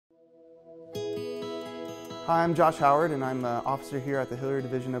Hi, I'm Josh Howard, and I'm an officer here at the Hilliard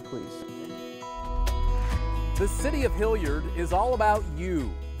Division of Police. The city of Hilliard is all about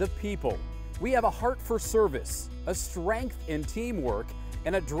you, the people. We have a heart for service, a strength in teamwork,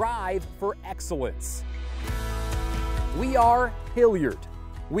 and a drive for excellence. We are Hilliard.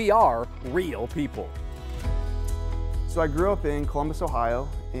 We are real people. So I grew up in Columbus, Ohio,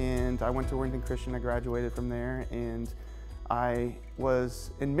 and I went to Worthington Christian. I graduated from there, and I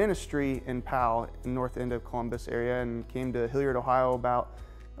was in ministry in Powell, in the north end of Columbus area, and came to Hilliard, Ohio about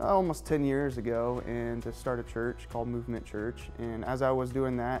almost 10 years ago, and to start a church called Movement Church. And as I was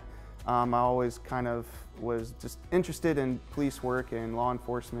doing that, I always kind of was just interested in police work and law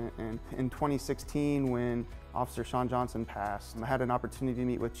enforcement. And in 2016, when Officer Sean Johnson passed, I had an opportunity to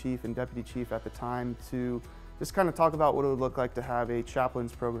meet with Chief and Deputy Chief at the time to just kind of talk about what it would look like to have a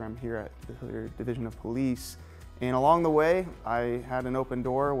chaplains program here at the Hilliard Division of Police. And along the way, I had an open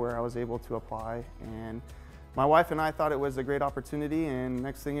door where I was able to apply. And my wife and I thought it was a great opportunity, and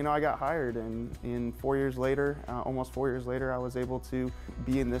next thing you know, I got hired. And 4 years later, almost 4 years later, I was able to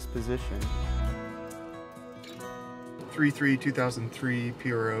be in this position. 3/3/2003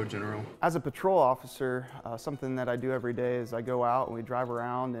 PRO General. As a patrol officer, something that I do every day is I go out and we drive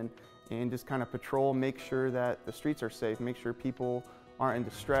around and just kind of patrol, make sure that the streets are safe, make sure people aren't in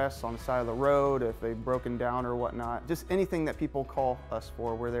distress on the side of the road, if they've broken down or whatnot. Just anything that people call us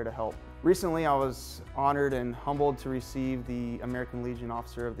for, we're there to help. Recently, I was honored and humbled to receive the American Legion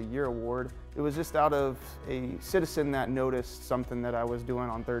Officer of the Year award. It was just out of a citizen that noticed something that I was doing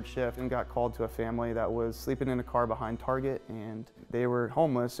on third shift and got called to a family that was sleeping in a car behind Target, and they were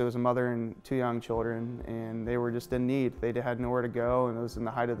homeless. It was a mother and two young children, and they were just in need. They had nowhere to go, and it was in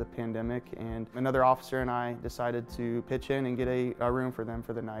the height of the pandemic, and another officer and I decided to pitch in and get a room for them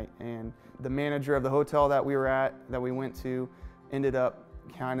for the night. And the manager of the hotel that we went to, ended up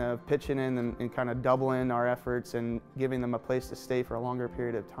kind of pitching in and kind of doubling our efforts and giving them a place to stay for a longer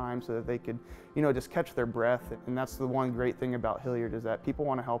period of time so that they could, just catch their breath. And that's the one great thing about Hilliard, is that people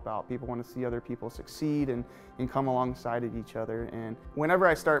want to help out. People want to see other people succeed and come alongside of each other. And whenever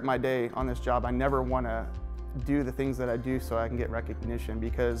I start my day on this job, I never want to do the things that I do so I can get recognition,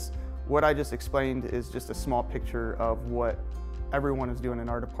 because what I just explained is just a small picture of what everyone is doing in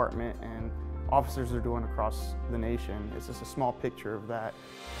our department and officers are doing across the nation. It's just a small picture of that.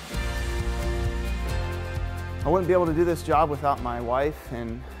 I wouldn't be able to do this job without my wife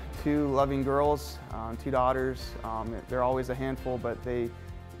and two loving girls, 2 daughters. They're always a handful, but they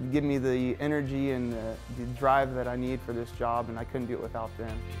give me the energy and the drive that I need for this job, and I couldn't do it without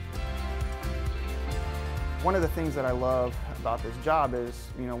them. One of the things that I love about this job is,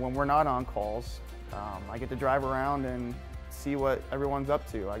 when we're not on calls, I get to drive around and see what everyone's up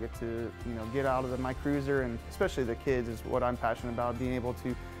to. I get to, get out of my cruiser, and especially the kids is what I'm passionate about, being able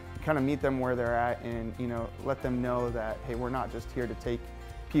to kind of meet them where they're at and, let them know that, hey, we're not just here to take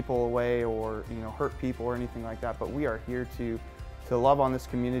people away or, hurt people or anything like that, but we are here to love on this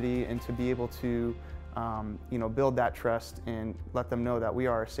community and to be able to, build that trust and let them know that we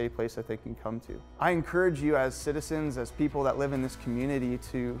are a safe place that they can come to. I encourage you as citizens, as people that live in this community,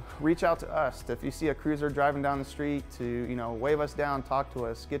 to reach out to us. If you see a cruiser driving down the street, to wave us down, talk to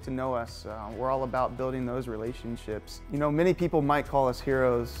us, get to know us. We're all about building those relationships. Many people might call us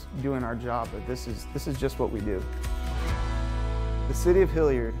heroes doing our job, but this is just what we do. The City of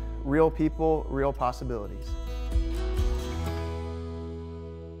Hilliard, real people, real possibilities.